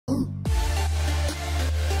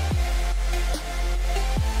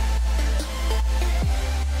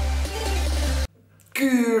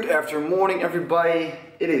Good afternoon, morning everybody.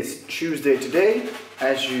 It is Tuesday today.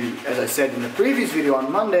 As I said in the previous video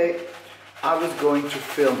on Monday, I was going to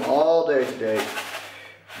film all day today,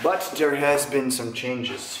 but there has been some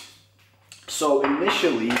changes. So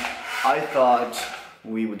initially, I thought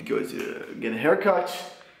we would go to get a haircut,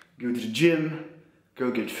 go to the gym, go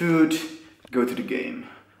get food, go to the game.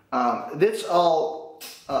 This all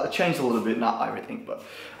changed a little bit, not everything, but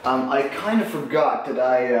I kind of forgot that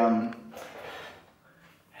I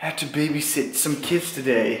had to babysit some kids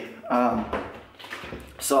today.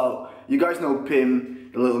 So you guys know Pim,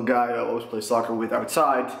 the little guy I always play soccer with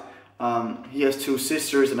outside. He has two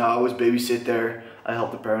sisters and I always babysit there. I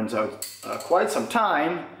help the parents out quite some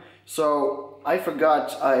time. So I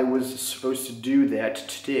forgot I was supposed to do that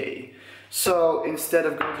today. So instead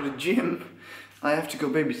of going to the gym, I have to go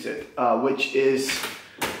babysit, which is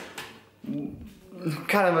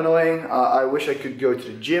kind of annoying. I wish I could go to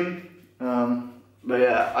the gym. But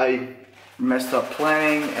yeah, I messed up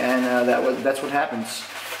planning, and that's what happens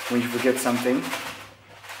when you forget something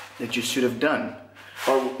that you should have done.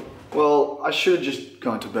 Or, well, I should have just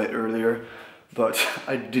gone to bed earlier, but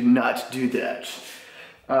I did not do that.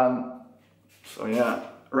 So yeah,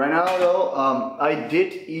 right now though, I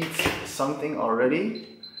did eat something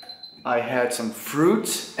already. I had some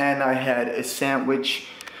fruit and I had a sandwich.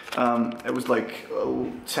 It was like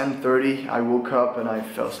 10:30. I woke up and I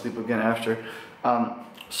fell asleep again after.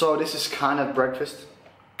 So this is kind of breakfast.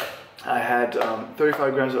 I had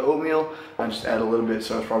 35 grams of oatmeal. I just add a little bit,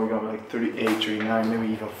 so it's probably gonna be like 38, 39,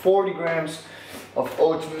 maybe even 40 grams of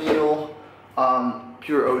oatmeal,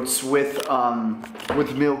 pure oats with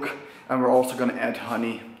milk, and we're also gonna add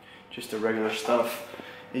honey, just the regular stuff.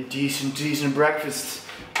 A decent breakfast.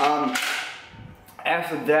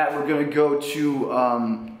 After that, we're gonna go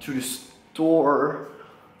to the store.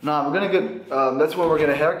 Nah, we're gonna get. That's where we're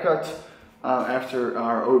gonna haircut. After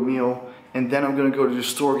our oatmeal, and then I'm gonna go to the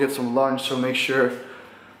store, get some lunch, so make sure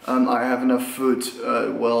I have enough food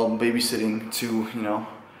while babysitting to, you know,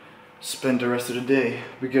 spend the rest of the day,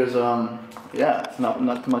 because yeah, it's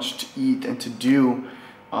not much to eat and to do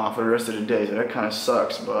for the rest of the day, so that kind of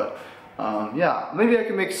sucks. But yeah, maybe I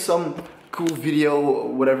can make some cool video,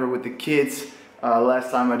 whatever, with the kids. Last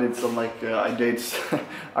time I did some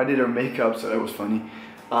I did her makeup, so that was funny.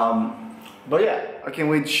 But yeah, I can't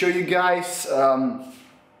wait to show you guys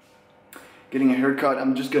getting a haircut.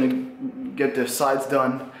 I'm just gonna get the sides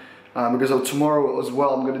done because tomorrow as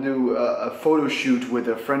well I'm gonna do a photo shoot with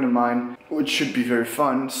a friend of mine, which should be very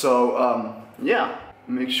fun. So yeah,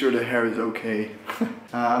 make sure the hair is okay.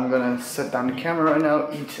 I'm gonna set down the camera right now,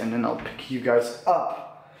 eat, and then I'll pick you guys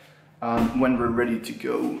up when we're ready to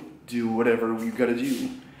go do whatever we gotta do.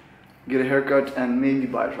 Get a haircut and maybe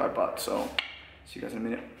buy a tripod. So see you guys in a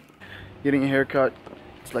minute. Getting a haircut,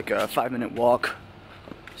 it's like a 5-minute walk.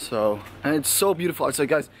 So, and it's so beautiful outside,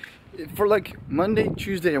 guys. For like Monday,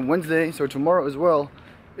 Tuesday, and Wednesday, so tomorrow as well,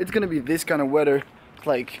 it's gonna be this kind of weather. It's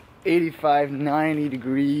like 85, 90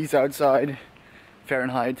 degrees outside,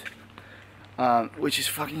 Fahrenheit, which is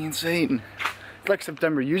fucking insane. It's like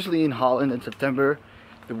September. Usually in Holland in September,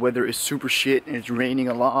 the weather is super shit and it's raining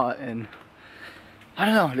a lot, and I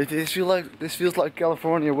don't know. This feels like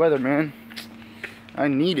California weather, man. I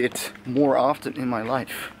need it more often in my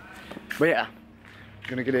life. But yeah, I'm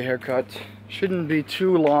gonna get a haircut. Shouldn't be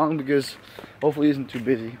too long because hopefully it isn't too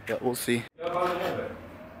busy, but we'll see.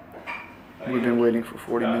 We've been waiting for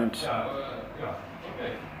 40 minutes.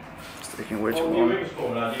 It's taking way too long.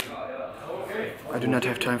 I do not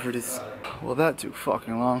have time for this. Well, that took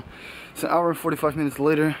fucking long. It's an hour and 45 minutes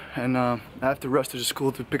later, and I have to rush to the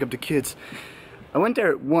school to pick up the kids. I went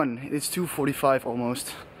there at 1. It's 2:45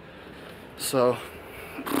 almost. So,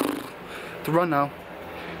 to run now.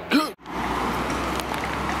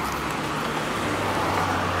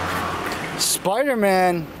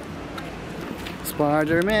 Spider-Man!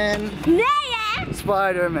 Spider-Man! Yeah!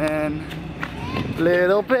 Spider-Man!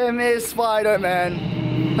 Little Pim is Spider-Man!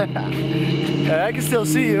 Yeah, I can still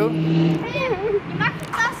see you.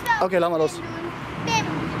 Okay, laat maar los. Pim,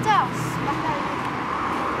 tas.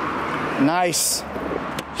 Nice!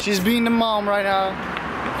 She's being the mom right now.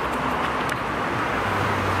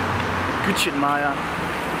 Good shit, Maya.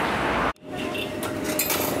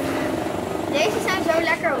 Deze zijn zo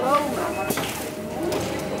lekker Roma.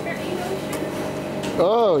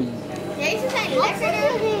 Oh. Deze zijn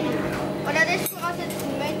lekkerder. Maar dat is voor als het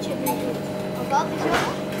muntje doet. Of wat is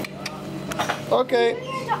dat? Oké.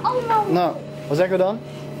 Nou, wat zeggen we dan?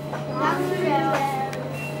 Dankjewel.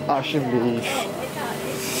 Alsjeblieft.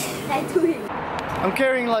 Nee, doe je. I'm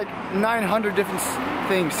carrying like 900 different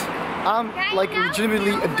things. I'm like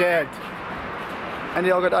legitimately a dad. And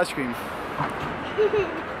they all got ice cream.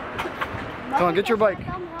 Come on, get your bike.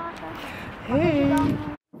 Hey.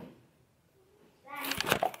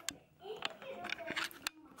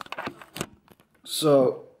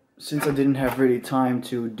 So, since I didn't have really time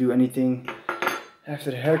to do anything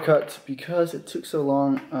after the haircut because it took so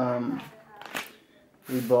long,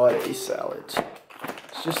 we bought a salad.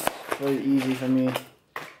 It's just very easy for me.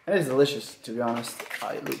 And it's delicious, to be honest.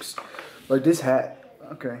 It looks like this hat.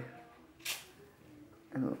 Okay.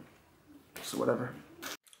 So whatever.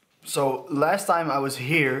 So last time I was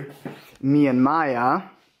here, me and Maya,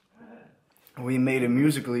 we made a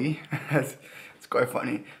musically. It's quite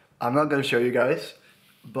funny. I'm not gonna show you guys,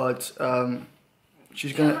 but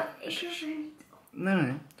she's gonna.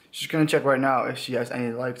 No. She's gonna check right now if she has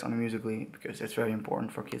any likes on the musically because it's very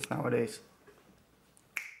important for kids nowadays.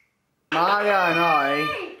 Maya and I,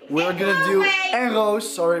 we're gonna do, and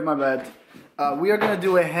Roos, sorry, my bad. We are gonna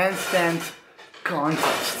do a handstand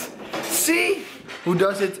contest. See who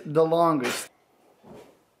does it the longest.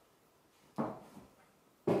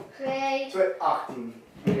 2:18.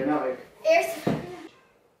 Oké, nou ik. Eerst.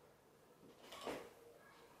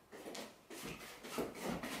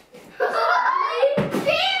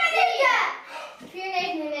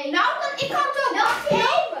 4:09. Nou, ik kan toch nog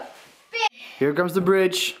lopen. Here comes the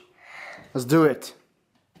bridge. Let's do it.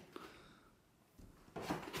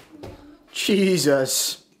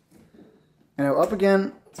 Jesus. And now up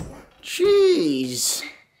again. Jeez.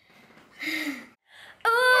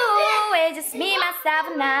 Ooh, it's just me, myself,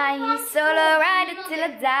 and I. Solo ride it till I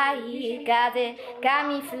die. Got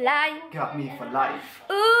me for life. Got me for life.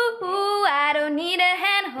 Ooh, I don't need a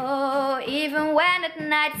handhold. Even when at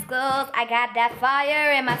night is cold, I got that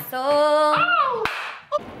fire in my soul.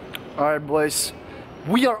 Alright, boys.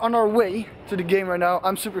 We are on our way to the game right now.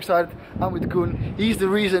 I'm super excited. I'm with Koen. He's the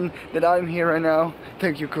reason that I'm here right now.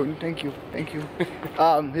 Thank you, Koen. Thank you. Thank you.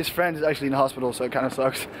 His friend is actually in the hospital, so it kind of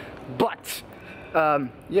sucks. But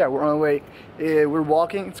yeah, we're on our way. We're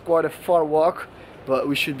walking. It's quite a far walk, but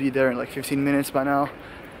we should be there in like 15 minutes by now.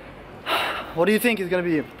 What do you think is gonna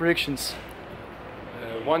be? Predictions?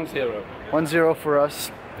 1-0. 1-0 for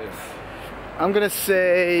us. Yes. I'm gonna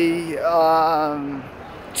say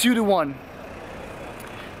 2-1.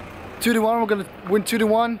 2-1, we're gonna win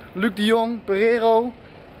 2-1. Luc de Jong, Pereiro,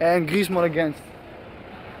 and Griezmann against.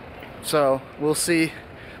 So we'll see.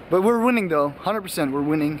 But we're winning though, 100% we're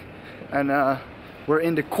winning. And we're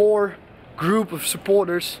in the core group of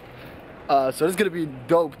supporters. So it's gonna be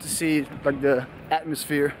dope to see like the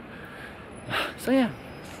atmosphere. So yeah,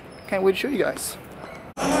 can't wait to show you guys.